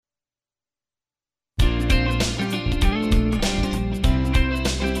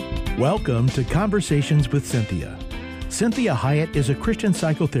Welcome to Conversations with Cynthia. Cynthia Hiett is a Christian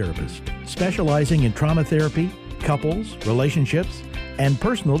psychotherapist specializing in trauma therapy, couples, relationships, and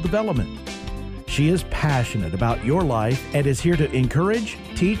personal development. She is passionate about your life and is here to encourage,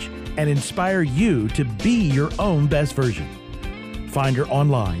 teach, and inspire you to be your own best version. Find her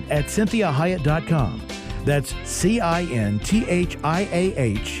online at CynthiaHiett.com. That's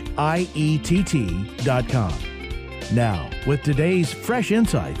CynthiaHiett.com. Now, with today's fresh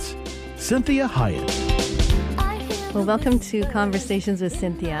insights, Cynthia Hiett. Well, welcome to Conversations with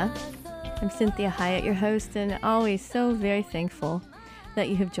Cynthia. I'm Cynthia Hiett, your host, and always so very thankful that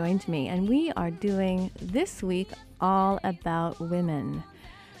you have joined me. And we are doing this week all about women.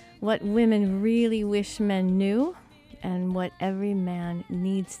 What women really wish men knew, and what every man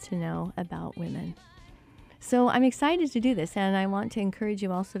needs to know about women. So I'm excited to do this, and I want to encourage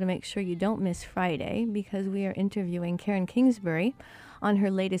you also to make sure you don't miss Friday, because we are interviewing Karen Kingsbury on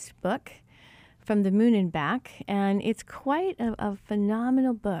her latest book, From the Moon and Back, and it's quite a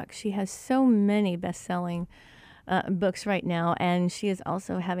phenomenal book. She has so many best-selling books right now, and she is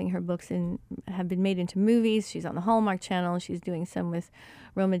also having her books have been made into movies. She's on the Hallmark Channel. She's doing some with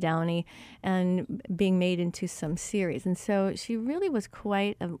Roma Downey and being made into some series. And so she really was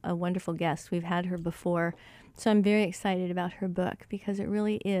quite a wonderful guest. We've had her before, so I'm very excited about her book because it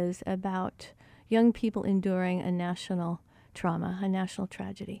really is about young people enduring a national trauma, a national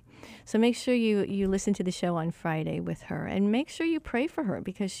tragedy. So make sure you listen to the show on Friday with her, and make sure you pray for her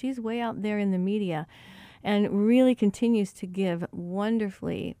because she's way out there in the media and really continues to give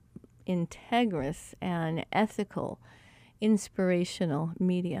wonderfully integrous and ethical, inspirational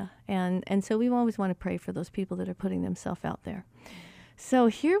media. And so we always want to pray for those people that are putting themselves out there. So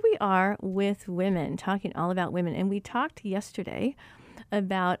here we are with women, talking all about women. And we talked yesterday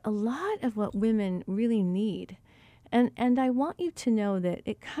about a lot of what women really need. And I want you to know that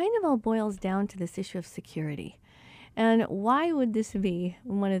it kind of all boils down to this issue of security. And why would this be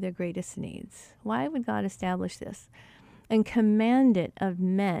one of their greatest needs? Why would God establish this and command it of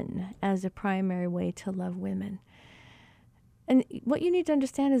men as a primary way to love women? And what you need to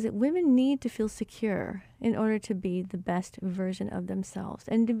understand is that women need to feel secure in order to be the best version of themselves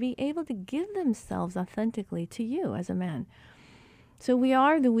and to be able to give themselves authentically to you as a man. So we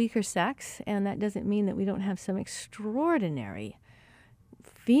are the weaker sex, and that doesn't mean that we don't have some extraordinary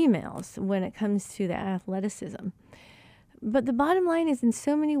females when it comes to the athleticism. But the bottom line is, in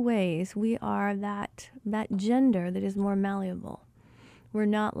so many ways, we are that gender that is more malleable. We're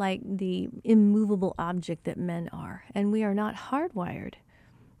not like the immovable object that men are, and we are not hardwired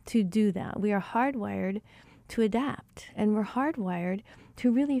to do that. We are hardwired to adapt, and we're hardwired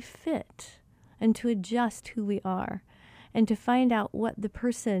to really fit and to adjust who we are and to find out what the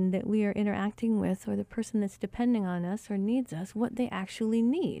person that we are interacting with or the person that's depending on us or needs us, what they actually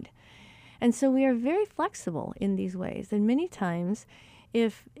need. And so we are very flexible in these ways. And many times,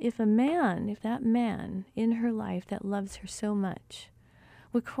 if that man in her life that loves her so much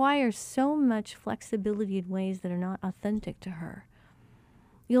requires so much flexibility in ways that are not authentic to her,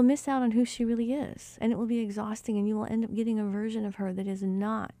 you'll miss out on who she really is. And it will be exhausting, and you will end up getting a version of her that is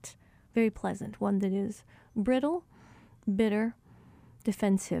not very pleasant, one that is brittle, bitter,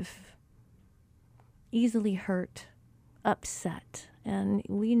 defensive, easily hurt, upset. And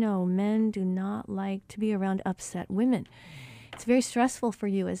we know men do not like to be around upset women. It's very stressful for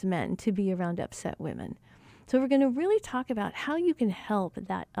you as men to be around upset women. So we're going to really talk about how you can help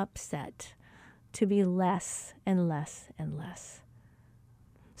that upset to be less and less and less.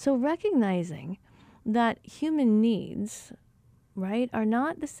 So recognizing that human needs, right, are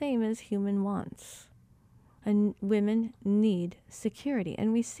not the same as human wants. And women need security.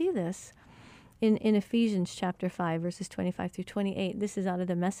 And we see this in Ephesians chapter 5, verses 25 through 28. This is out of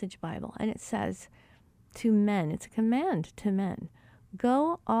the Message Bible. And it says to men, it's a command to men,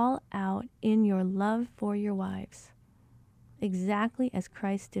 go all out in your love for your wives, exactly as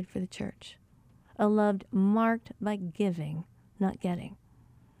Christ did for the church. A love marked by giving, not getting.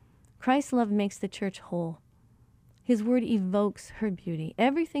 Christ's love makes the church whole. His word evokes her beauty.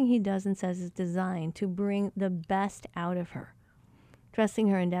 Everything he does and says is designed to bring the best out of her, dressing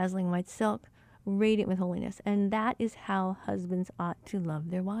her in dazzling white silk, radiant with holiness. And that is how husbands ought to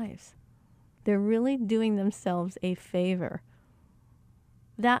love their wives. They're really doing themselves a favor.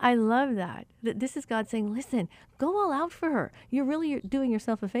 I love that. This is God saying, listen, go all out for her. You're really doing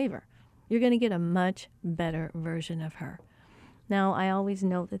yourself a favor. You're going to get a much better version of her. Now, I always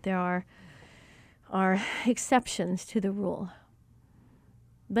note that there are exceptions to the rule.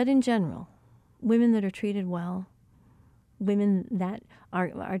 But in general, women that are treated well, women that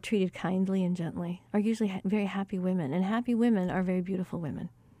are treated kindly and gently are usually very happy women. And happy women are very beautiful women.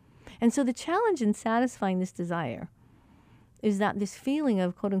 And so the challenge in satisfying this desire is that this feeling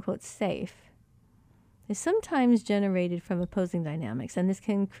of quote unquote safe is sometimes generated from opposing dynamics, and this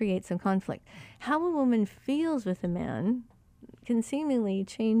can create some conflict. How a woman feels with a man can seemingly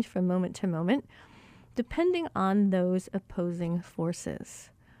change from moment to moment, depending on those opposing forces.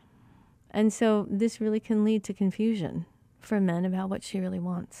 And so this really can lead to confusion for men about what she really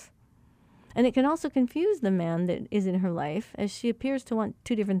wants. And it can also confuse the man that is in her life, as she appears to want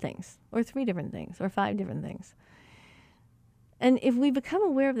 2 different things, or 3 different things, or 5 different things. And if we become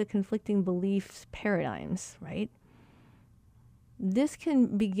aware of the conflicting beliefs paradigms, right, this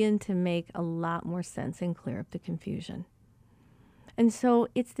can begin to make a lot more sense and clear up the confusion. And so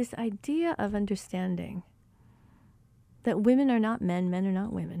it's this idea of understanding that women are not men, men are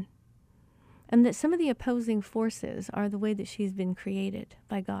not women, and that some of the opposing forces are the way that she's been created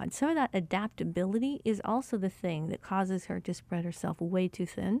by God. Some of that adaptability is also the thing that causes her to spread herself way too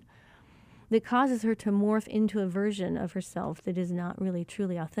thin, that causes her to morph into a version of herself that is not really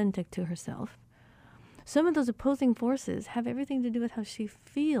truly authentic to herself. Some of those opposing forces have everything to do with how she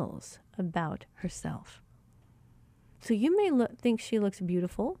feels about herself. So you may think she looks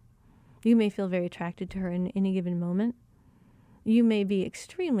beautiful. You may feel very attracted to her in any given moment. You may be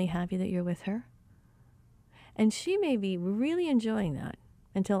extremely happy that you're with her. And she may be really enjoying that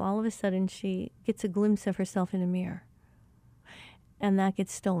until all of a sudden she gets a glimpse of herself in a mirror. And that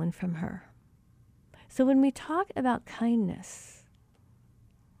gets stolen from her. So when we talk about kindness,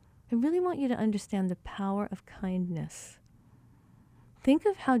 I really want you to understand the power of kindness. Think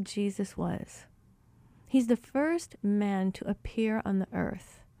of how Jesus was. He's the first man to appear on the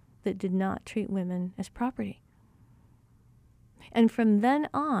earth that did not treat women as property. And from then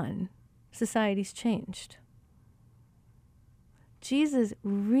on, society's changed. Jesus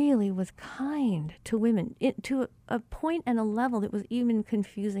really was kind to women to a point and a level that was even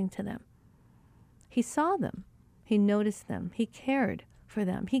confusing to them. He saw them. He noticed them. He cared for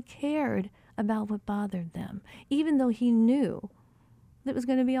them. He cared about what bothered them, even though he knew that it was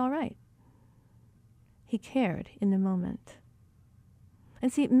going to be all right. He cared in the moment.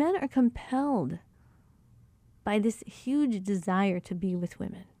 And see, men are compelled by this huge desire to be with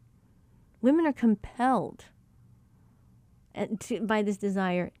women. Women are compelled by this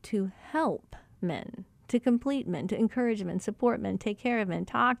desire to help men, to complete men, to encourage men, support men, take care of men,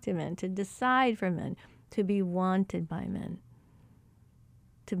 talk to men, to decide for men, to be wanted by men,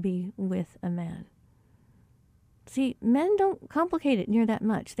 to be with a man. See, men don't complicate it near that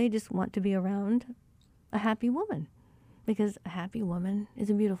much. They just want to be around a happy woman, because a happy woman is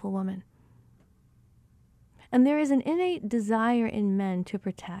a beautiful woman. And there is an innate desire in men to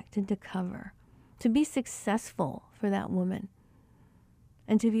protect and to cover, to be successful for that woman,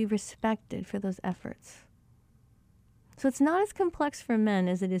 and to be respected for those efforts. So it's not as complex for men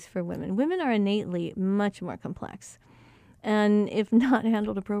as it is for women. Women are innately much more complex. And if not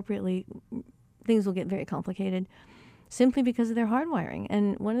handled appropriately, things will get very complicated simply because of their hardwiring.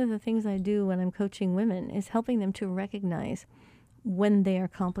 And one of the things I do when I'm coaching women is helping them to recognize when they are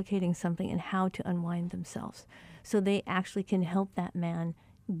complicating something and how to unwind themselves so they actually can help that man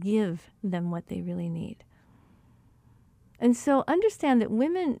give them what they really need. And so understand that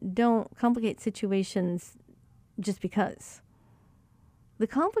women don't complicate situations just because. The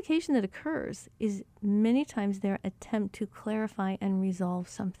complication that occurs is many times their attempt to clarify and resolve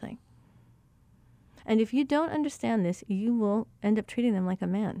something. And if you don't understand this, you will end up treating them like a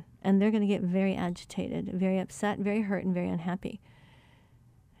man. And they're going to get very agitated, very upset, very hurt, and very unhappy.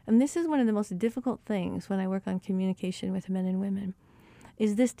 And this is one of the most difficult things when I work on communication with men and women,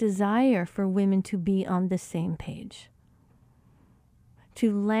 is this desire for women to be on the same page,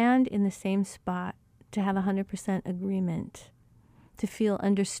 to land in the same spot, to have 100% agreement, to feel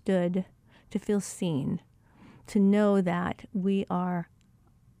understood, to feel seen, to know that we are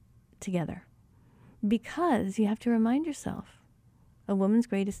together. Because you have to remind yourself, a woman's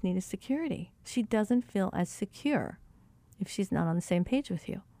greatest need is security. She doesn't feel as secure if she's not on the same page with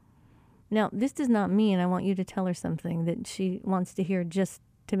you. Now, this does not mean I want you to tell her something that she wants to hear just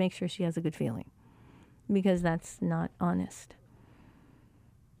to make sure she has a good feeling, because that's not honest.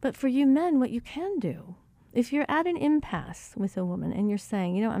 But for you men, what you can do, if you're at an impasse with a woman and you're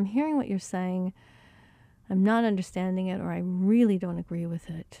saying, I'm hearing what you're saying, I'm not understanding it, or I really don't agree with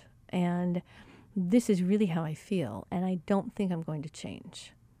it, and this is really how I feel, and I don't think I'm going to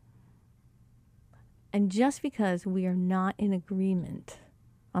change. And just because we are not in agreement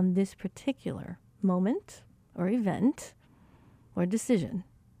on this particular moment or event or decision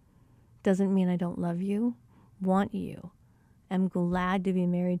doesn't mean I don't love you, want you, am glad to be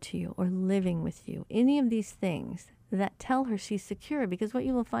married to you, or living with you. Any of these things that tell her she's secure. Because what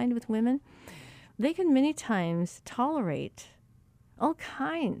you will find with women, they can many times tolerate all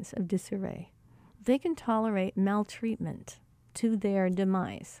kinds of disarray. They can tolerate maltreatment to their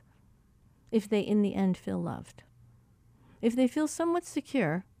demise if they in the end feel loved. If they feel somewhat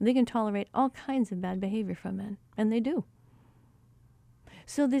secure, they can tolerate all kinds of bad behavior from men, and they do.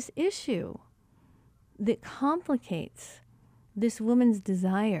 So this issue that complicates this woman's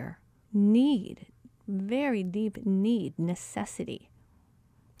desire, need, very deep need, necessity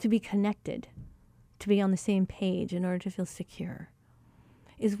to be connected, to be on the same page in order to feel secure,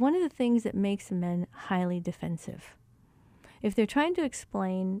 is one of the things that makes men highly defensive. If they're trying to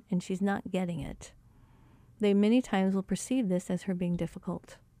explain and she's not getting it, they many times will perceive this as her being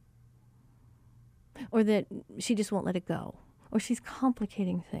difficult, or that she just won't let it go, or she's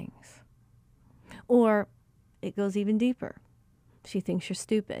complicating things, or it goes even deeper. She thinks you're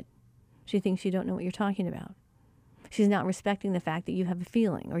stupid. She thinks you don't know what you're talking about. She's not respecting the fact that you have a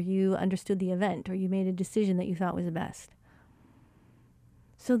feeling, or you understood the event, or you made a decision that you thought was the best.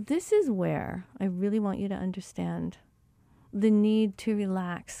 So this is where I really want you to understand the need to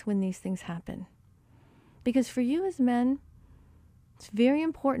relax when these things happen. Because for you as men, it's very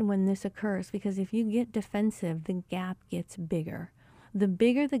important when this occurs, because if you get defensive, the gap gets bigger. The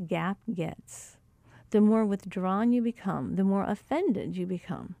bigger the gap gets, the more withdrawn you become, the more offended you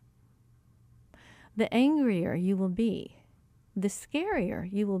become. The angrier you will be, the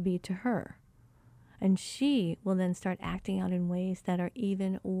scarier you will be to her. And she will then start acting out in ways that are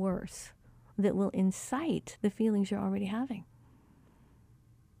even worse, that will incite the feelings you're already having.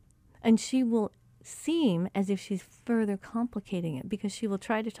 And she will seem as if she's further complicating it, because she will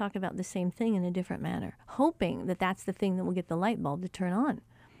try to talk about the same thing in a different manner, hoping that that's the thing that will get the light bulb to turn on.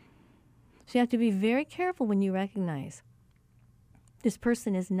 So you have to be very careful when you recognize this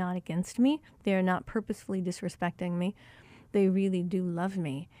person is not against me. They are not purposefully disrespecting me. They really do love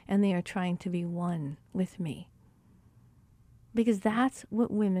me, and they are trying to be one with me. Because that's what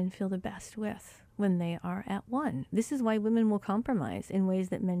women feel the best with, when they are at one. This is why women will compromise in ways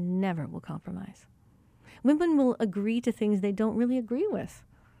that men never will compromise. Women will agree to things they don't really agree with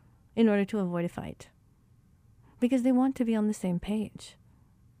in order to avoid a fight, because they want to be on the same page.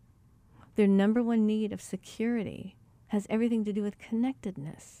 Their number one need of security has everything to do with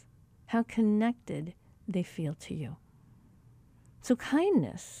connectedness, how connected they feel to you. So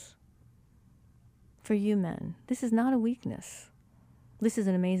kindness, for you men, this is not a weakness. This is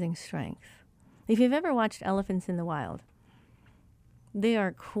an amazing strength. If you've ever watched elephants in the wild, they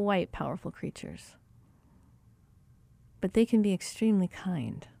are quite powerful creatures. But they can be extremely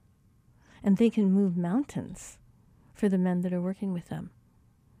kind. And they can move mountains for the men that are working with them.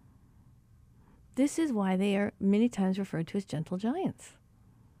 This is why they are many times referred to as gentle giants.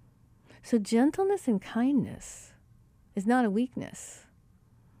 So gentleness and kindness is not a weakness.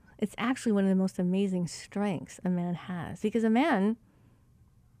 It's actually one of the most amazing strengths a man has. Because a man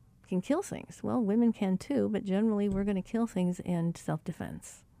can kill things. Well, women can too, but generally we're going to kill things in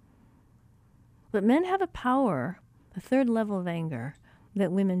self-defense. But men have a power, a third level of anger,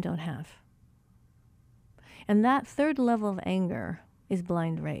 that women don't have. And that third level of anger is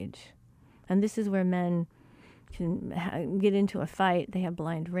blind rage. And this is where men can get into a fight. They have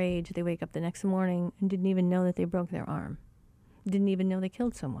blind rage. They wake up the next morning and didn't even know that they broke their arm. Didn't even know they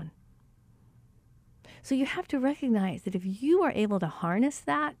killed someone. So you have to recognize that if you are able to harness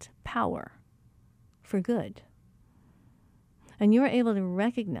that power for good, and you are able to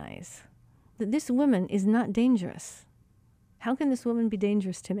recognize that this woman is not dangerous. How can this woman be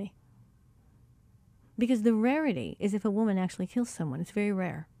dangerous to me? Because the rarity is if a woman actually kills someone. It's very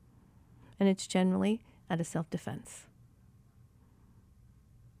rare. And it's generally out of self-defense.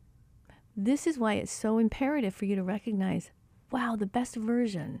 This is why it's so imperative for you to recognize, wow, the best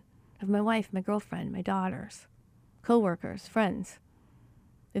version of my wife, my girlfriend, my daughters, co-workers, friends,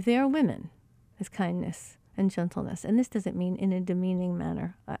 if they are women, is kindness and gentleness. And this doesn't mean in a demeaning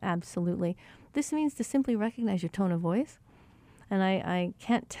manner, absolutely. This means to simply recognize your tone of voice. And I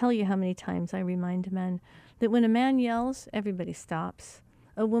can't tell you how many times I remind men that when a man yells, everybody stops.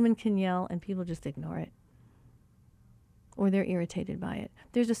 A woman can yell and people just ignore it, or they're irritated by it.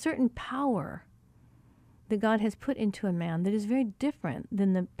 There's a certain power that God has put into a man that is very different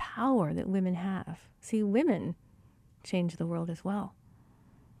than the power that women have. See, women change the world as well.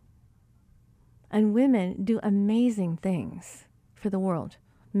 And women do amazing things for the world.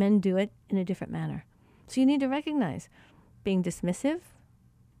 Men do it in a different manner. So you need to recognize being dismissive,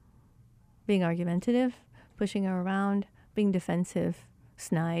 being argumentative, pushing her around, being defensive,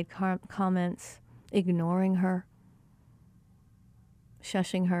 snide comments, ignoring her,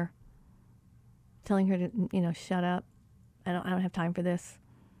 shushing her. telling her to, shut up. I don't have time for this.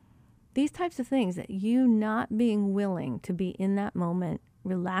 These types of things, that you not being willing to be in that moment,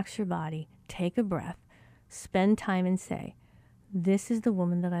 relax your body, take a breath, spend time and say, this is the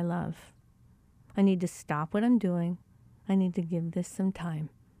woman that I love. I need to stop what I'm doing. I need to give this some time.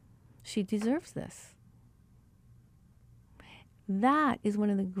 She deserves this. That is one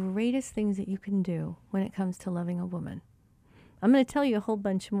of the greatest things that you can do when it comes to loving a woman. I'm going to tell you a whole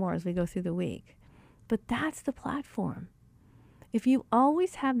bunch more as we go through the week, but that's the platform. If you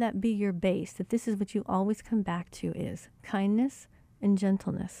always have that be your base, that this is what you always come back to, is kindness and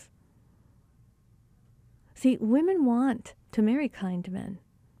gentleness. See, women want to marry kind men.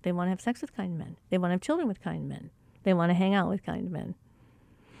 They want to have sex with kind men. They want to have children with kind men. They want to hang out with kind men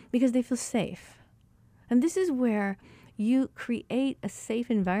because they feel safe. And this is where you create a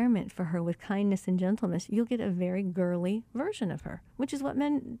safe environment for her with kindness and gentleness. You'll get a very version of her, which is what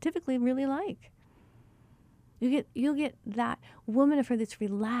men typically really like. You'll get that woman of her that's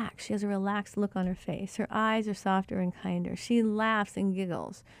relaxed. She has a relaxed look on her face. Her eyes are softer and kinder. She laughs and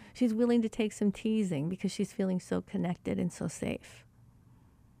giggles. She's willing to take some teasing because she's feeling so connected and so safe.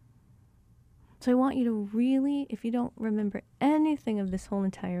 So I want you to really, if you don't remember anything of this whole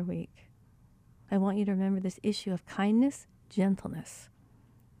entire week, I want you to remember this issue of kindness, gentleness,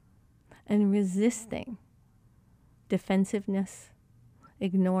 and resisting defensiveness,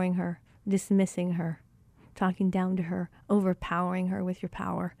 ignoring her, dismissing her, talking down to her, overpowering her with your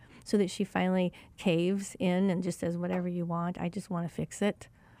power so that she finally caves in and just says, whatever you want, I just want to fix it.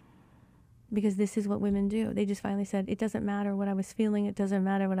 Because this is what women do. They just finally said, it doesn't matter what I was feeling. It doesn't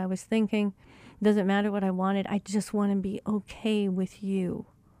matter what I was thinking. It doesn't matter what I wanted. I just want to be okay with you.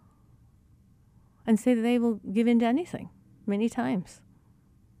 And say that they will give in to anything many times.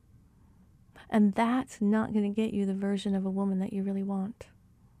 And that's not going to get you the version of a woman that you really want.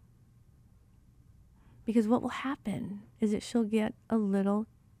 Because what will happen is that she'll get a little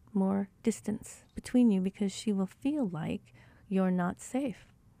more distance between you because she will feel like you're not safe.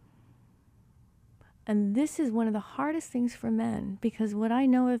 And this is one of the hardest things for men, because what I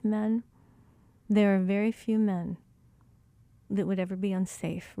know of men, there are very few men that would ever be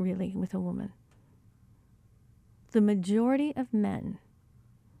unsafe, really, with a woman. The majority of men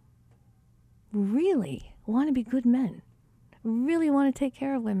really want to be good men, really want to take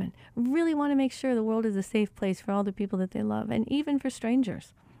care of women, really want to make sure the world is a safe place for all the people that they love, and even for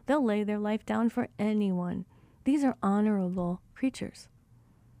strangers. They'll lay their life down for anyone. These are honorable creatures.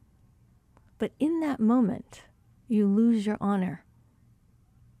 But in that moment, you lose your honor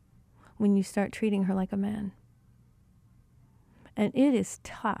when you start treating her like a man. And it is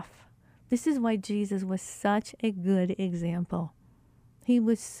tough. This is why Jesus was such a good example. He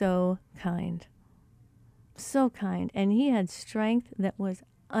was so kind. So kind. And he had strength that was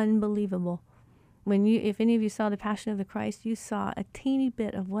unbelievable. If any of you saw The Passion of the Christ, you saw a teeny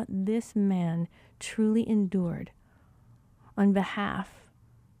bit of what this man truly endured on behalf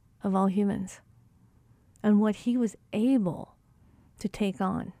of all humans, and what he was able to take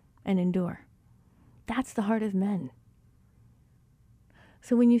on and endure. That's the heart of men.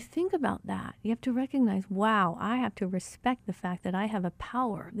 So when you think about that, you have to recognize, wow, I have to respect the fact that I have a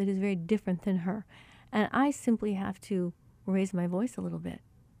power that is very different than her. And I simply have to raise my voice a little bit,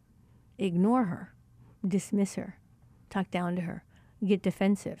 ignore her, dismiss her, talk down to her, get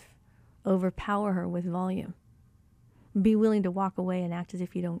defensive, overpower her with volume. Be willing to walk away and act as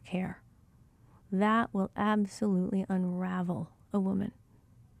if you don't care. That will absolutely unravel a woman.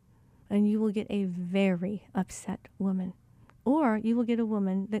 And you will get a very upset woman. Or you will get a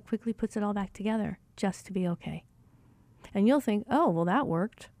woman that quickly puts it all back together just to be okay. And you'll think, oh, well, that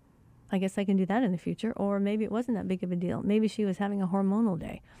worked. I guess I can do that in the future. Or maybe it wasn't that big of a deal. Maybe she was having a hormonal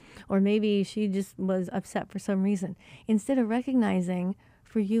day. Or maybe she just was upset for some reason. Instead of recognizing,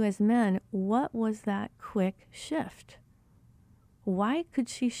 for you as men, what was that quick shift? Why could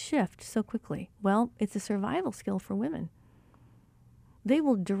she shift so quickly? Well, it's a survival skill for women. They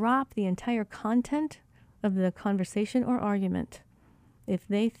will drop the entire content of the conversation or argument if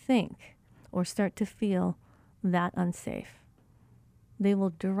they think or start to feel that unsafe. They will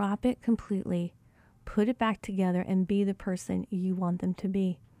drop it completely, put it back together, and be the person you want them to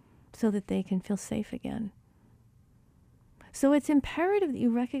be so that they can feel safe again. So it's imperative that you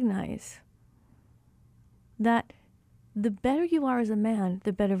recognize that the better you are as a man,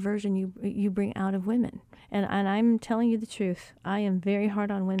 the better version you bring out of women. And I'm telling you the truth. I am very hard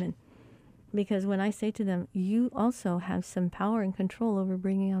on women, because when I say to them, you also have some power and control over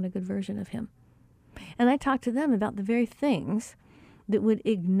bringing out a good version of him. And I talk to them about the very things that would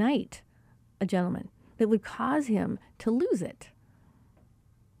ignite a gentleman, that would cause him to lose it.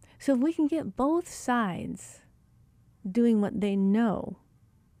 So if we can get both sides doing what they know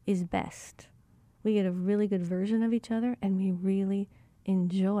is best, we get a really good version of each other and we really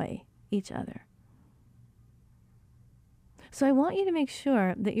enjoy each other. So I want you to make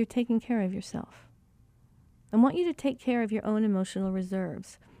sure that you're taking care of yourself. I want you to take care of your own emotional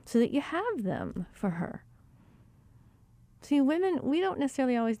reserves so that you have them for her. See, women, we don't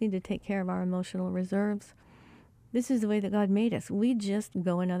necessarily always need to take care of our emotional reserves. This is the way that God made us. We just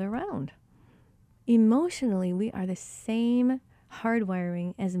go another round. Emotionally, we are the same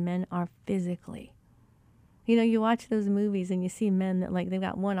hardwiring as men are physically. You know, you watch those movies and you see men that, like, they've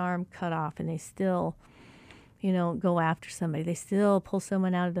got one arm cut off and they still, you know, go after somebody. They still pull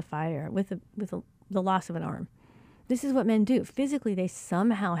someone out of the fire with the loss of an arm. This is what men do. Physically, they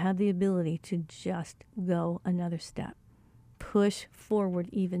somehow have the ability to just go another step, push forward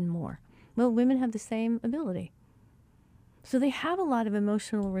even more. Well, women have the same ability. So they have a lot of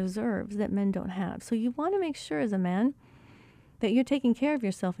emotional reserves that men don't have. So you want to make sure as a man that you're taking care of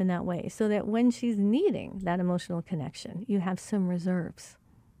yourself in that way so that when she's needing that emotional connection, you have some reserves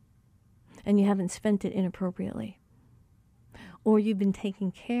and you haven't spent it inappropriately. Or you've been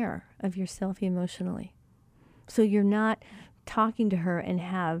taking care of yourself emotionally. So you're not talking to her and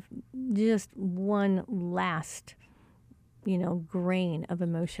have just one last, grain of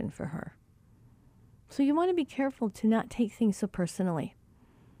emotion for her. So you want to be careful to not take things so personally.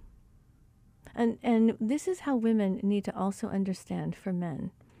 And this is how women need to also understand for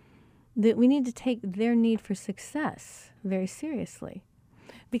men, that we need to take their need for success very seriously.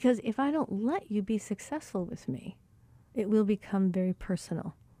 Because if I don't let you be successful with me, it will become very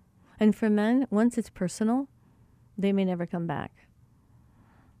personal. And for men, once it's personal, they may never come back.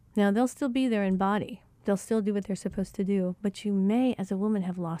 Now, they'll still be there in body. They'll still do what they're supposed to do. But you may, as a woman,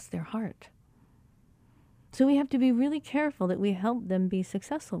 have lost their heart. So we have to be really careful that we help them be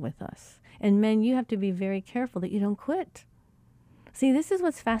successful with us. And men, you have to be very careful that you don't quit. See, this is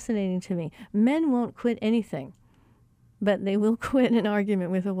what's fascinating to me. Men won't quit anything, but they will quit an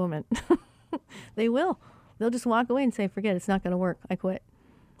argument with a woman. They will. They'll just walk away and say, forget it, it's not going to work. I quit.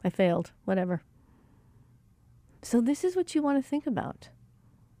 I failed. Whatever. So this is what you want to think about.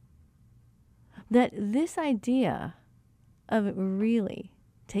 That this idea of really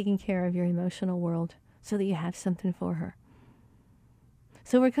taking care of your emotional world so that you have something for her.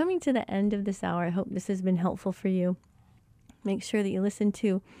 So we're coming to the end of this hour. I hope this has been helpful for you. Make sure that you listen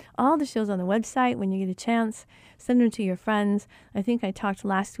to all the shows on the website when you get a chance. Send them to your friends. I think I talked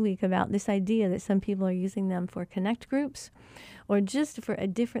last week about this idea that some people are using them for connect groups or just for a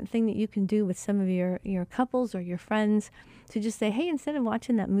different thing that you can do with some of your couples or your friends to just say, hey, instead of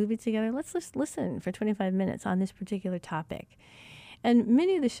watching that movie together, let's just listen for 25 minutes on this particular topic. And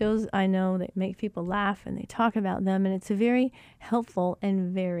many of the shows I know that make people laugh and they talk about them, and it's very helpful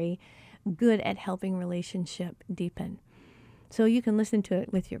and very good at helping relationship deepen. So you can listen to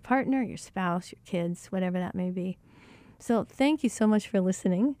it with your partner, your spouse, your kids, whatever that may be. So thank you so much for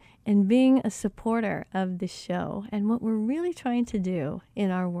listening and being a supporter of this show and what we're really trying to do in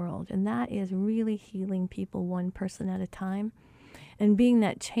our world. And that is really healing people one person at a time and being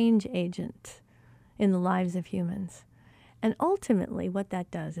that change agent in the lives of humans. And ultimately what that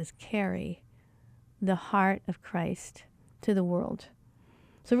does is carry the heart of Christ to the world.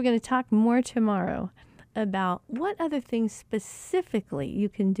 So we're going to talk more tomorrow about what other things specifically you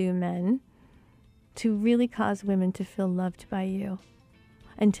can do, men, to really cause women to feel loved by you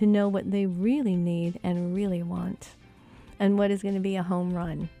and to know what they really need and really want and what is going to be a home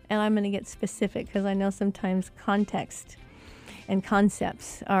run. And I'm going to get specific because I know sometimes context and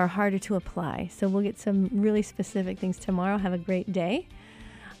concepts are harder to apply. So we'll get some really specific things tomorrow. Have a great day.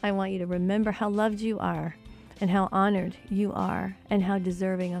 I want you to remember how loved you are and how honored you are and how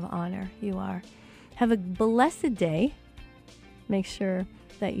deserving of honor you are. Have a blessed day. Make sure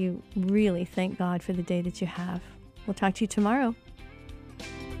that you really thank God for the day that you have. We'll talk to you tomorrow.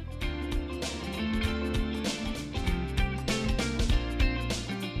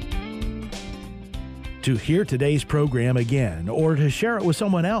 To hear today's program again or to share it with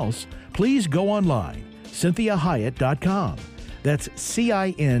someone else, please go online, CynthiaHiett.com. That's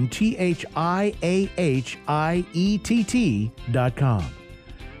CynthiaHiett.com.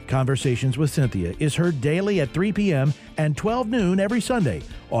 Conversations with Cynthia is heard daily at 3 p.m. and 12 noon every Sunday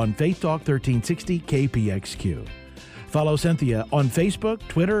on Faith Talk 1360 KPXQ. Follow Cynthia on Facebook,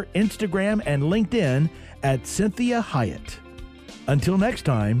 Twitter, Instagram, and LinkedIn at Cynthia Hiett. Until next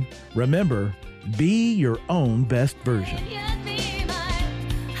time, remember, be your own best version.